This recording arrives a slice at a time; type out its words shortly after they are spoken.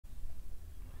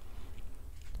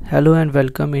Hello and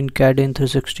welcome in CAD in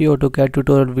 360 AutoCAD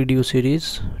tutorial video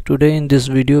series. Today in this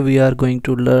video we are going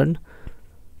to learn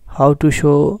how to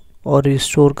show or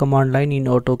restore command line in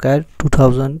AutoCAD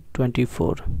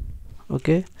 2024.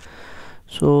 Okay,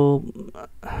 so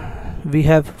we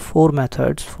have four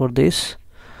methods for this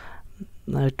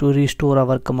to restore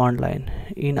our command line.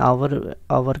 In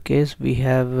our case we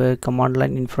have a command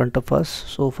line in front of us,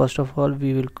 so first of all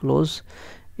we will close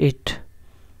it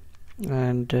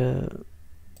and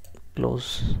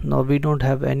close. Now we don't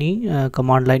have any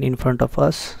command line in front of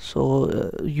us,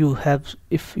 so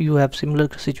if you have similar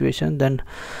situation, then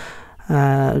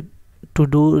to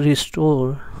do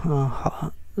restore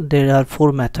there are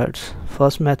four methods.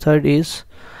 First method is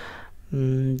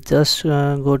just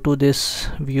go to this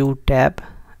view tab,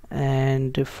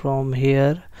 and from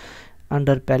here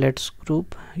under palettes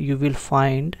group you will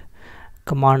find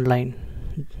command line.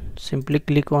 Simply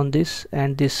click on this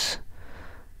and this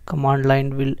command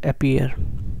line will appear.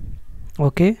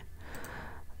 Okay,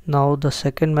 now the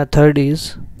second method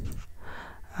is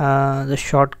the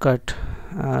shortcut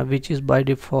which is by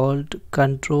default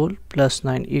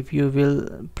Ctrl+9. If you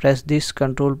will press this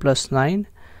Ctrl+9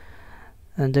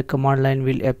 and the command line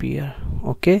will appear.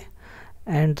 Okay,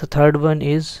 and the third one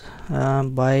is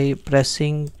by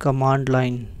pressing command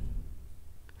line.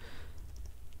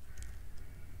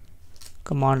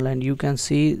 You can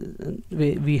see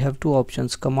we have two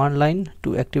options: command line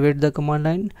to activate the command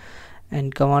line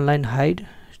and command line hide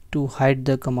to hide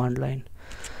the command line.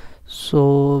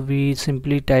 So we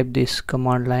simply type this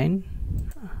command line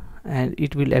and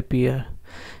it will appear.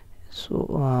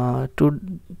 So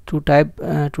to type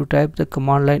the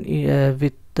command line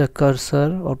with the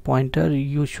cursor or pointer,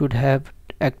 you should have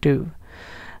active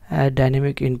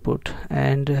dynamic input,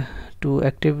 and to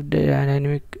active the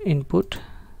dynamic input,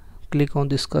 click on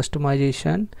this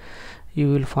customization. You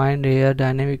will find here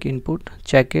dynamic input,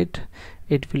 check it,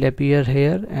 it will appear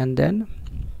here, and then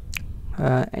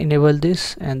enable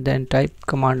this and then type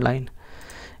command line.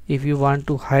 If you want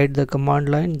to hide the command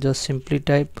line, just simply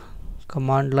type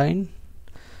command line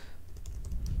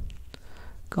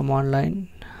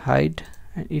hide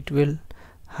and it will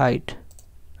hide.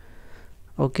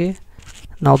 Okay,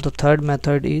 now the third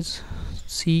method is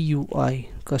CUI,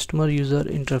 customer user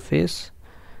interface.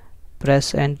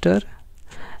 Press enter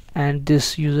and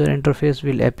this user interface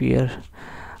will appear,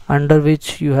 under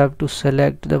which you have to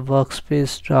select the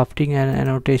workspace drafting and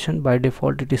annotation. By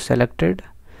default it is selected,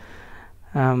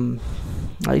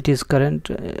 it is current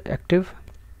active,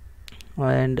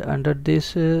 and under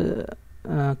this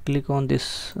click on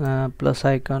this plus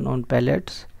icon on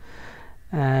palettes,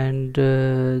 and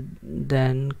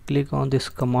then click on this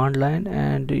command line,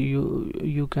 and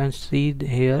you can see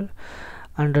here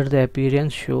under the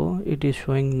appearance show, it is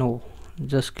showing no.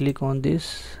 Just click on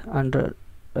this, under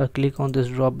click on this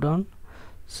drop down,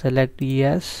 select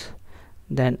yes,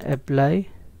 then apply,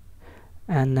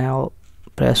 and now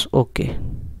press OK.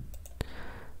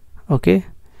 Okay,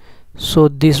 so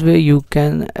this way you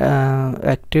can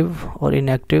active or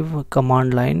inactive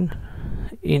command line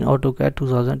in AutoCAD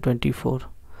 2024.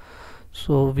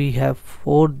 So we have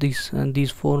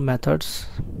these four methods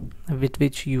with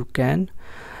which you can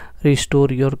restore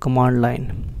your command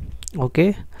line.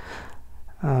 Okay,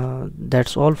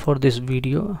 that's all for this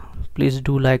video. Please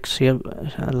do like, share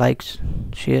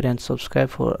and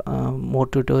subscribe for more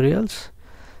tutorials.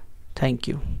 Thank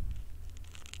you.